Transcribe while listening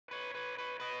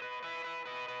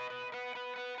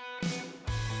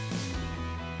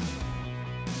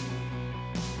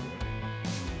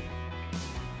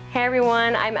Hey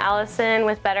everyone, I'm Allison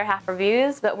with Better Half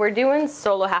Reviews, but we're doing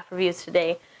solo half reviews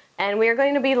today, and we are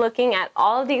going to be looking at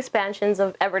all of the expansions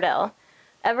of Everdell.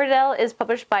 Everdell is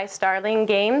published by Starling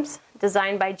Games,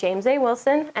 designed by James A.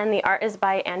 Wilson, and the art is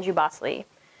by Andrew Bosley.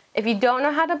 If you don't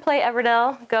know how to play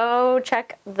Everdell, go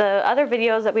check the other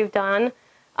videos that we've done,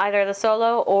 either the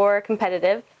solo or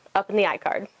competitive, up in the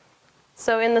iCard.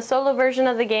 So in the solo version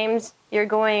of the games, you're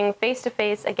going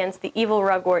face-to-face against the evil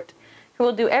Rugwort, who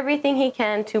will do everything he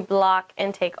can to block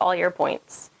and take all your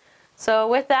points. So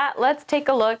with that, let's take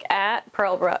a look at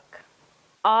Pearlbrook.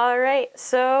 Alright,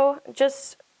 so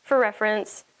just for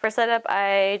reference, for setup,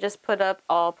 I just put up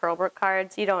all Pearlbrook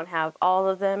cards. You don't have all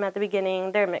of them at the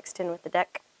beginning, they're mixed in with the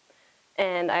deck.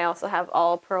 And I also have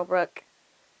all Pearlbrook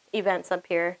events up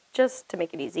here, just to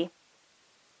make it easy.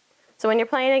 So when you're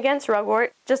playing against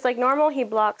Rugwort, just like normal, he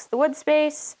blocks the wood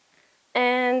space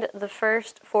and the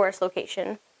first forest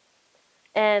location.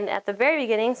 And at the very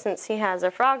beginning, since he has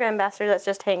a frog ambassador that's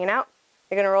just hanging out,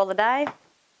 you're going to roll the die.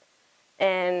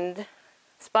 And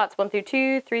spots 1 through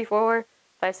 2, 3, 4,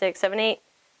 5, 6, 7, 8.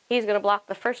 He's going to block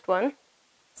the first one.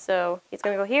 So he's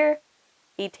going to go here.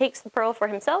 He takes the pearl for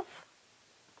himself,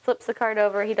 flips the card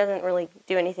over. He doesn't really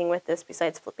do anything with this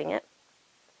besides flipping it.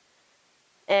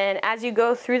 And as you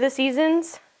go through the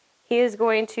seasons, he is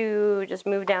going to just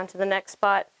move down to the next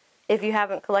spot. If you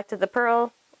haven't collected the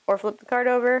pearl or flipped the card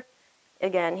over,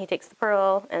 again, he takes the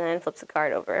pearl and then flips the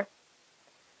card over.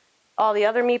 All the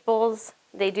other meeples,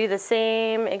 they do the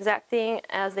same exact thing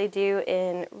as they do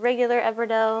in regular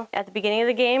Everdell. At the beginning of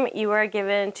the game, you are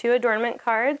given 2 adornment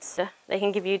cards. They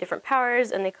can give you different powers,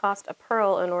 and they cost a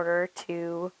pearl in order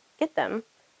to get them.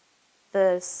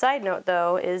 The side note,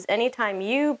 though, is anytime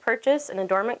you purchase an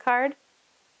adornment card,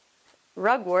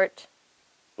 Rugwort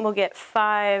will get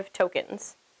 5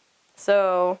 tokens.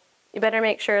 So you better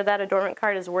make sure that adornment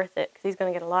card is worth it, because he's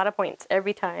going to get a lot of points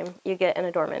every time you get an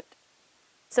adornment.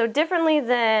 So differently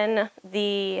than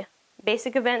the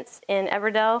basic events in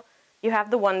Everdell, you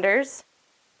have the wonders,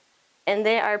 and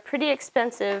they are pretty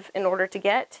expensive in order to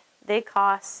get. They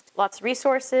cost lots of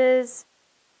resources,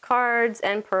 cards,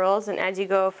 and pearls, and as you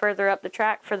go further up the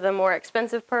track for the more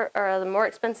expensive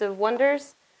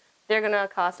wonders, they're going to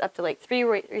cost up to like 3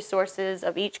 resources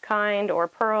of each kind, or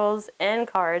pearls and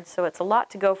cards, so it's a lot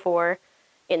to go for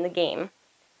in the game.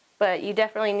 But you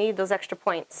definitely need those extra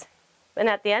points. And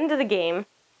at the end of the game,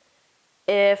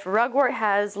 if Rugwort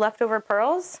has leftover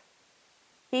pearls,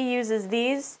 he uses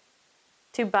these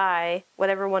to buy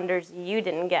whatever wonders you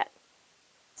didn't get.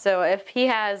 So if he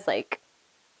has like,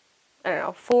 I don't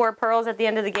know, 4 pearls at the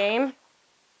end of the game,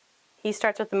 he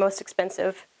starts with the most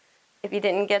expensive. If you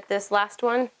didn't get this last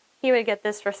one, he would get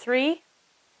this for 3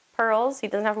 pearls. He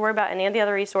doesn't have to worry about any of the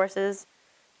other resources.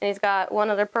 And he's got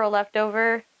 1 other pearl left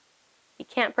over. He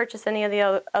can't purchase any of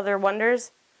the other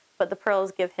wonders, but the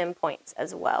pearls give him points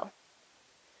as well.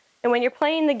 And when you're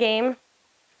playing the game,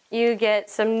 you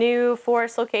get some new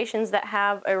forest locations that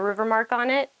have a river mark on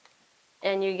it.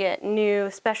 And you get new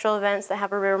special events that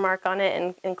have a river mark on it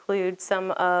and include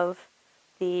some of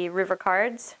the river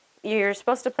cards. You're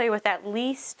supposed to play with at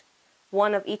least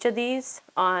 1 of each of these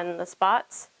on the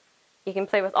spots. You can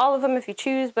play with all of them if you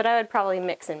choose, but I would probably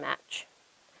mix and match.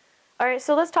 Alright,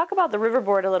 so let's talk about the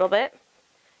riverboard a little bit.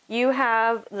 You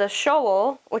have the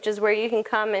shoal, which is where you can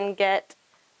come and get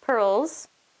pearls.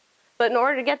 But in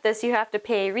order to get this, you have to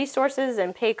pay resources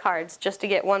and pay cards just to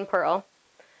get 1 pearl.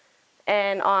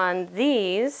 And on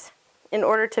these, in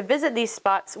order to visit these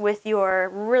spots with your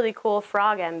really cool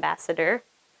frog ambassador,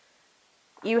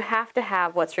 you have to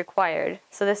have what's required.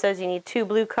 So this says you need 2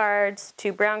 blue cards,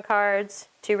 2 brown cards,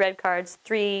 2 red cards,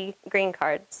 3 green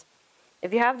cards.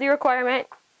 If you have the requirement,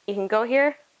 you can go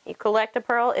here, you collect a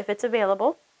pearl if it's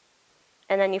available,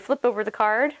 and then you flip over the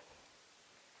card.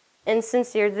 And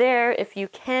since you're there, if you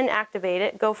can activate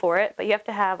it, go for it, but you have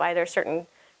to have either certain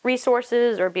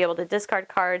resources or be able to discard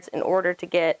cards in order to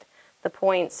get the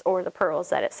points or the pearls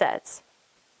that it says.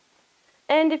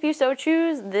 And if you so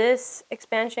choose, this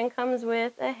expansion comes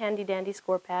with a handy-dandy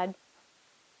score pad.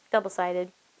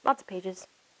 Double-sided. Lots of pages.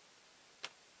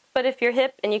 But if you're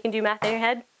hip and you can do math in your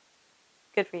head,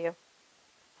 good for you.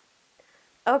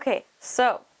 Okay,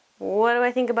 so what do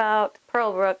I think about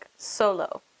Pearlbrook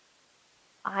solo?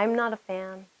 I'm not a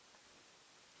fan.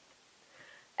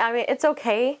 I mean, it's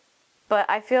okay, but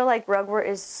I feel like Rugwort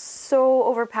is so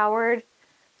overpowered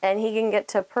and he can get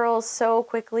to pearls so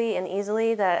quickly and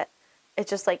easily that it's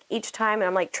just like each time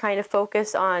I'm like trying to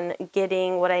focus on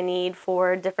getting what I need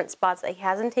for different spots that he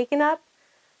hasn't taken up,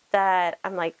 that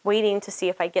I'm like waiting to see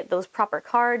if I get those proper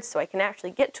cards so I can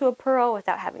actually get to a pearl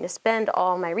without having to spend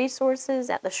all my resources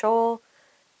at the shoal.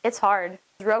 It's hard.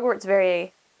 Rugwort's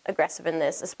very aggressive in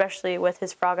this, especially with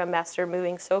his Frog Ambassador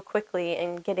moving so quickly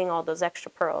and getting all those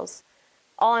extra pearls.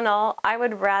 All in all, I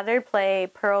would rather play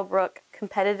Pearlbrook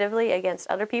competitively against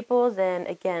other people than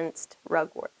against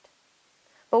Rugwort.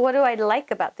 But what do I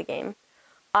like about the game?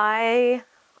 I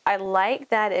like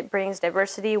that it brings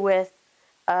diversity with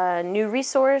a new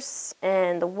resource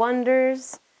and the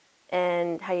wonders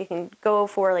and how you can go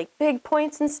for like big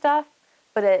points and stuff.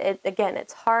 But again,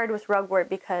 it's hard with Rugwort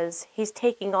because he's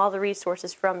taking all the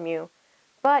resources from you.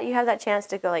 But you have that chance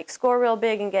to go like score real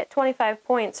big and get 25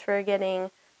 points for getting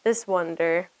this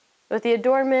wonder. With the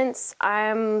adornments,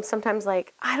 I'm sometimes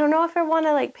like, I don't know if I want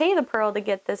to like pay the pearl to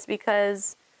get this,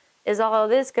 because is all of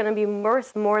this going to be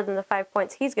worth more than the 5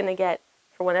 points he's going to get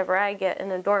for whenever I get an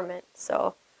adornment?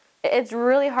 So it's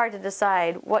really hard to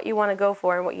decide what you want to go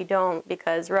for and what you don't,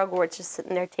 because Rugwort's just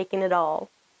sitting there taking it all.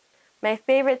 My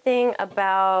favorite thing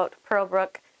about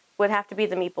Pearlbrook would have to be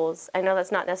the meeples. I know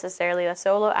that's not necessarily a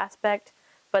solo aspect,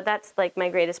 but that's like my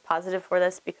greatest positive for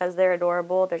this because they're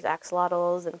adorable. There's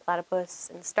axolotls and platypus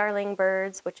and starling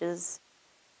birds, which is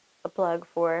a plug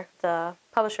for the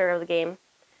publisher of the game.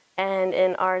 And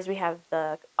in ours we have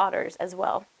the otters as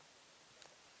well.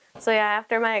 So yeah,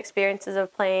 after my experiences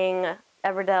of playing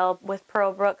Everdell with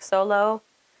Pearlbrook solo,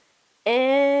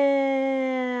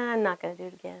 I'm not going to do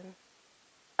it again.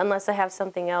 Unless I have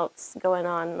something else going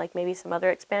on, like maybe some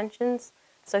other expansions.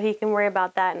 So he can worry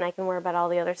about that and I can worry about all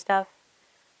the other stuff.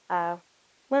 Well,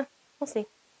 we'll see.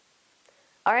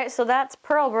 Alright, so that's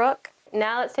Pearlbrook.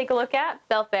 Now let's take a look at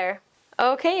Bellfaire.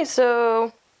 Okay,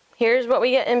 so here's what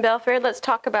we get in Bellfaire. Let's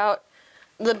talk about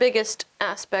the biggest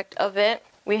aspect of it.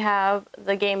 We have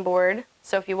the game board.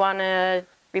 So if you want to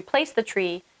replace the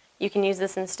tree, you can use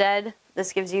this instead.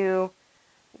 This gives you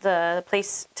the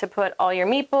place to put all your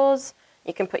meeples.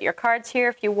 You can put your cards here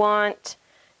if you want.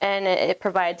 And it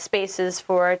provides spaces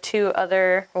for three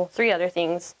other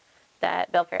things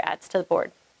that Bellfaire adds to the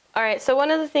board. Alright, so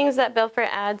one of the things that Bellfaire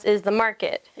adds is the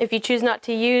market. If you choose not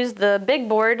to use the big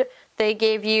board, they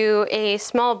gave you a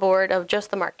small board of just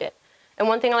the market. And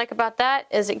one thing I like about that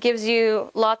is it gives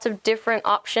you lots of different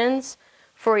options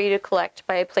for you to collect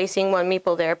by placing one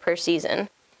meeple there per season.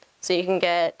 So you can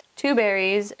get 2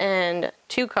 berries and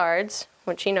 2 cards,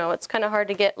 which, you know, it's kind of hard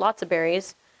to get lots of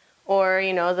berries, or,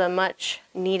 you know, the much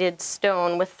needed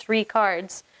stone with 3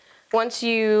 cards. Once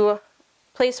you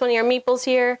place one of your meeples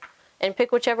here and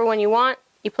pick whichever one you want,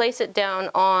 you place it down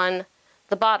on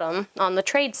the bottom, on the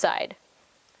trade side.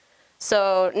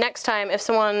 So next time, if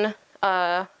someone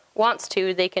wants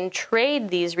to, they can trade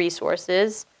these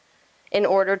resources in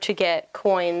order to get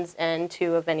coins and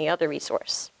 2 of any other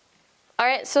resource.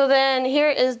 Alright, so then here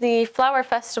is the Flower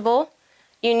Festival.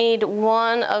 You need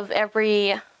 1 of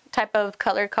every type of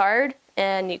color card,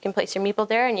 and you can place your meeple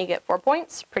there and you get 4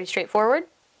 points. Pretty straightforward.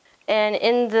 And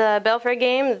in the Bellfaire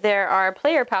game, there are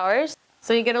player powers.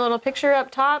 So you get a little picture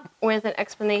up top with an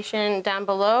explanation down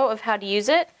below of how to use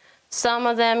it. Some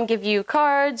of them give you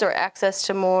cards or access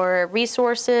to more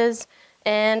resources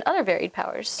and other varied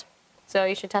powers. So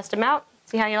you should test them out,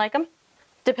 see how you like them.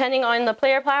 Depending on the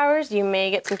player powers, you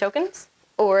may get some tokens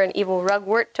or an evil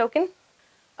Rugwort token.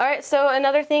 Alright, so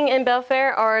another thing in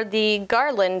Bellfaire are the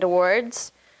Garland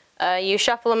Awards. You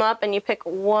shuffle them up and you pick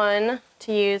 1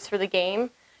 to use for the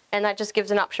game, and that just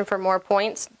gives an option for more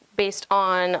points based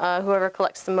on whoever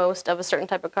collects the most of a certain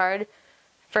type of card.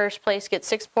 First place gets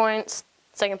 6 points,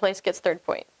 second place gets 3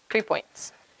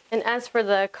 points. And as for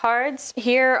the cards,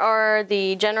 here are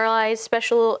the generalized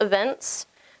special events.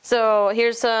 So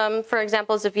here's some, for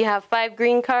examples, if you have 5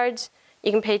 green cards,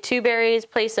 you can pay 2 berries,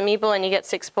 place a meeple, and you get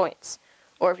 6 points.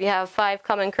 Or if you have 5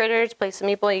 common critters, place a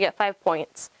meeple, you get 5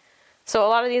 points. So a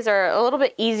lot of these are a little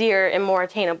bit easier and more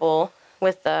attainable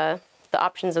with the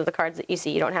options of the cards that you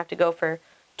see. You don't have to go for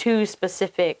 2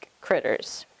 specific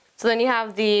critters. So then you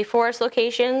have the forest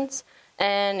locations,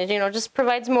 and you know, just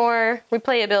provides more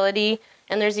replayability.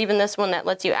 And there's even this one that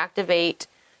lets you activate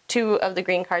 2 of the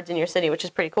green cards in your city, which is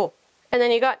pretty cool. And then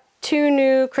you got 2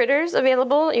 new critters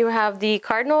available. You have the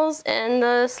cardinals and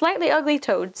the slightly ugly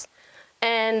toads.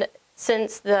 And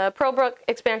since the Pearlbrook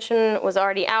expansion was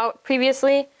already out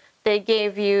previously, they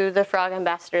gave you the Frog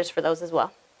Ambassadors for those as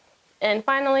well. And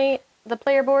finally, the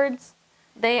player boards,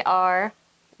 they are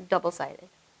double-sided.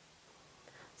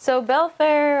 So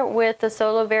Bellfaire with the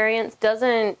solo variants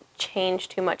doesn't change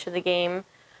too much of the game.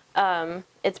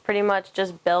 It's pretty much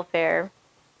just Bellfaire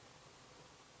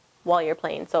while you're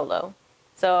playing solo.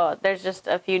 So there's just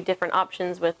a few different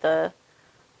options with the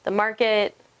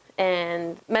market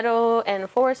and meadow and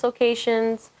forest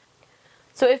locations.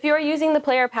 So if you're using the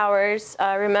player powers,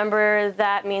 remember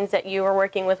that means that you are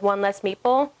working with 1 less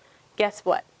meeple. Guess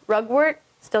what? Rugwort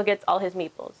still gets all his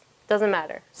meeples. doesn't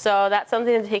matter. So that's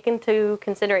something to take into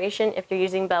consideration if you're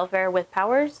using Bellfaire with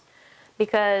powers,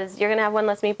 because you're gonna have one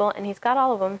less meeple and he's got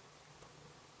all of them.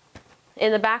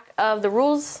 In the back of the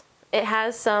rules, it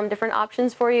has some different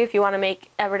options for you if you want to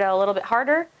make Everdell a little bit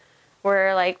harder,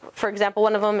 where, like, for example,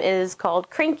 one of them is called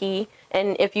Cranky,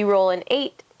 and if you roll an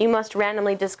 8, you must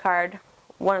randomly discard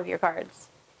one of your cards.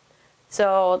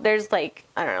 So there's, like,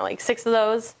 I don't know, like 6 of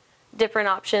those different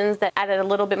options that added a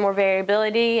little bit more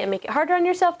variability and make it harder on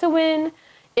yourself to win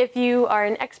if you are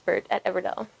an expert at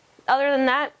Everdell. Other than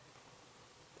that,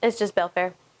 it's just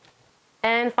Bellfaire.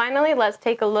 And finally, let's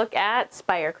take a look at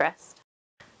Spirecrest.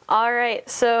 Alright,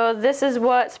 so this is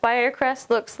what Spirecrest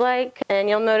looks like, and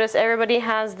you'll notice everybody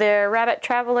has their rabbit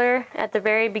traveler at the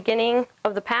very beginning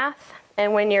of the path,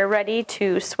 and when you're ready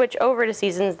to switch over to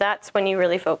seasons, that's when you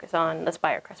really focus on the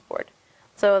Spirecrest board.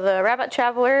 So the rabbit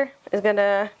traveler is going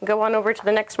to go on over to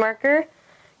the next marker.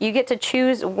 You get to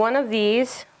choose one of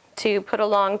these to put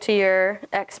along to your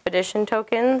expedition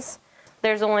tokens.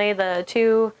 There's only the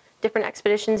 2 different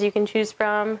expeditions you can choose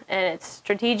from, and it's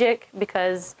strategic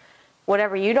because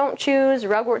whatever you don't choose,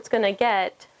 Rugwort's going to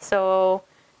get. So,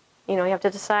 you know, you have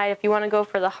to decide if you want to go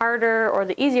for the harder or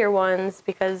the easier ones,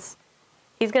 because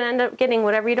he's going to end up getting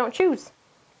whatever you don't choose.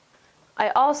 I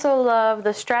also love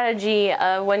the strategy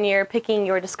of when you're picking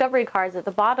your discovery cards at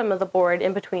the bottom of the board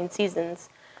in between seasons.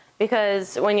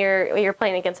 Because when you're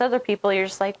playing against other people, you're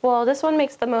just like, well, this one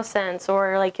makes the most sense.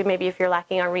 Or like maybe if you're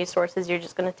lacking on resources, you're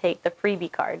just going to take the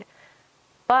freebie card.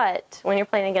 But when you're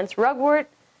playing against Rugwort,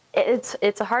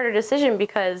 it's a harder decision,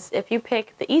 because if you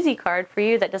pick the easy card for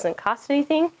you that doesn't cost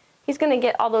anything, he's going to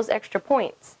get all those extra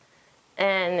points.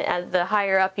 And as the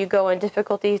higher up you go in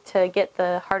difficulty to get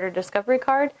the harder discovery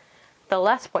card, the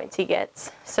less points he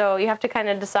gets. So you have to kind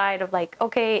of decide of like,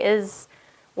 okay, is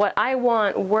what I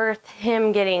want worth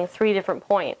him getting 3 different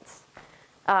points?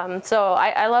 So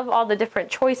I love all the different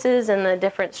choices and the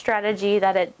different strategy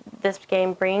that this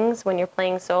game brings when you're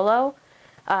playing solo.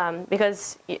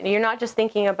 Because you're not just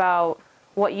thinking about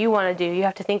what you want to do, you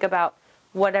have to think about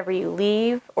whatever you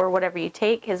leave or whatever you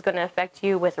take is going to affect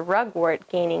you, with Rugwort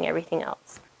gaining everything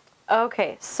else.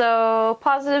 Okay, so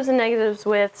positives and negatives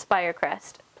with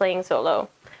Spirecrest playing solo.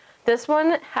 This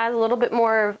one has a little bit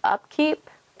more upkeep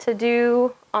to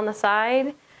do on the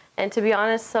side, and to be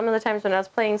honest, some of the times when I was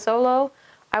playing solo,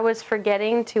 I was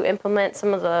forgetting to implement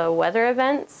some of the weather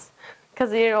events,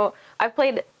 because, you know, I've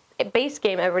played base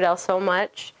game Everdell so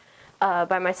much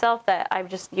by myself that I'm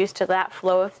just used to that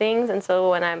flow of things, and so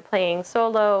when I'm playing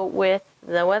solo with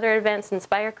the weather events in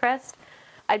Spirecrest,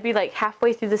 I'd be like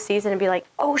halfway through the season and be like,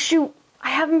 oh shoot, I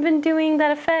haven't been doing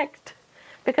that effect,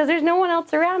 because there's no one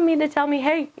else around me to tell me,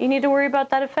 hey, you need to worry about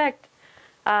that effect.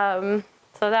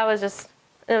 So that was just,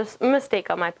 it was a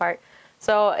mistake on my part.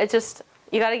 So it's just,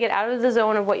 you got to get out of the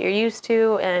zone of what you're used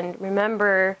to, and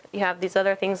remember you have these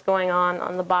other things going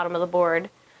on the bottom of the board.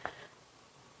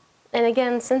 And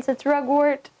again, since it's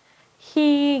Rugwort,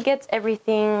 he gets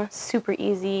everything super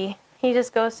easy. He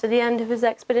just goes to the end of his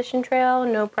expedition trail,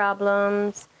 no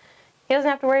problems. He doesn't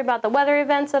have to worry about the weather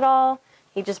events at all.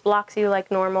 He just blocks you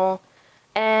like normal.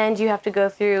 And you have to go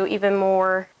through even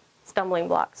more stumbling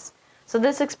blocks. So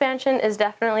this expansion is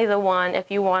definitely the one if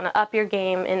you want to up your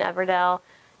game in Everdell,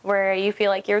 where you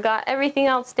feel like you've got everything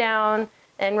else down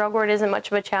and Rugwort isn't much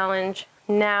of a challenge.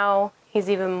 Now he's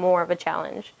even more of a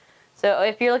challenge. So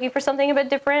if you're looking for something a bit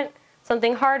different,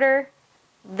 something harder,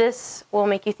 this will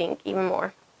make you think even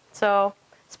more. So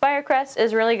Spirecrest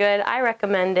is really good. I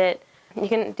recommend it. You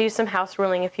can do some house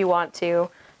ruling if you want to.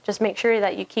 Just make sure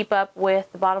that you keep up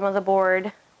with the bottom of the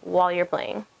board while you're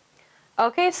playing.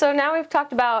 Okay, so now we've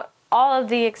talked about all of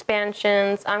the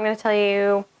expansions. I'm going to tell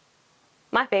you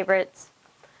my favorites.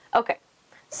 Okay.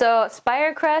 So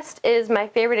Spirecrest is my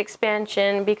favorite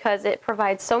expansion because it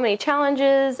provides so many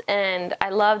challenges, and I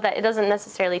love that it doesn't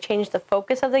necessarily change the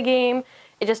focus of the game.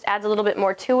 It just adds a little bit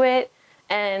more to it.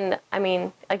 And I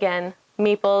mean, again,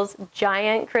 meeples,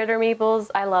 giant critter meeples,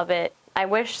 I love it. I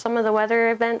wish some of the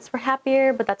weather events were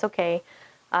happier, but that's okay.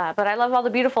 But I love all the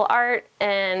beautiful art,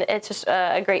 and it's just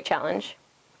a great challenge.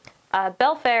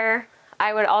 Bellfaire,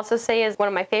 I would also say, is one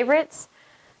of my favorites.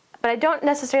 But I don't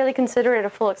necessarily consider it a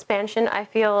full expansion. I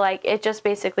feel like it just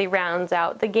basically rounds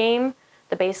out the game,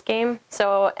 the base game.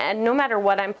 So, and no matter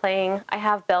what I'm playing, I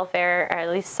have Bellfaire, or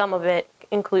at least some of it,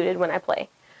 included when I play.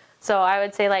 So I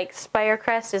would say like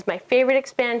Spirecrest is my favorite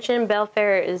expansion,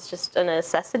 Bellfaire is just a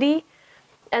necessity.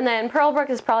 And then Pearlbrook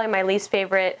is probably my least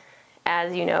favorite,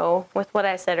 as you know, with what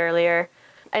I said earlier.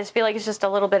 I just feel like it's just a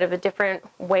little bit of a different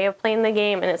way of playing the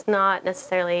game, and it's not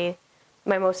necessarily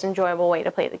my most enjoyable way to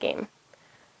play the game.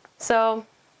 So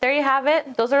there you have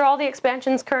it. Those are all the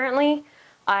expansions currently.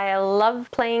 I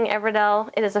love playing Everdell.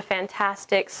 It is a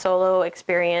fantastic solo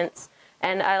experience,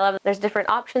 and I love that there's different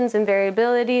options and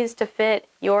variabilities to fit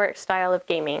your style of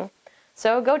gaming.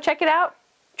 So go check it out,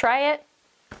 try it,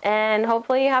 and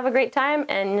hopefully you have a great time,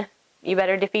 and you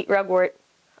better defeat Rugwort.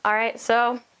 Alright,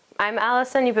 so I'm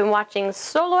Allison. You've been watching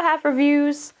Solo Half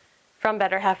Reviews from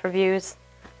Better Half Reviews,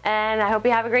 and I hope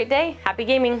you have a great day. Happy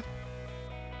gaming!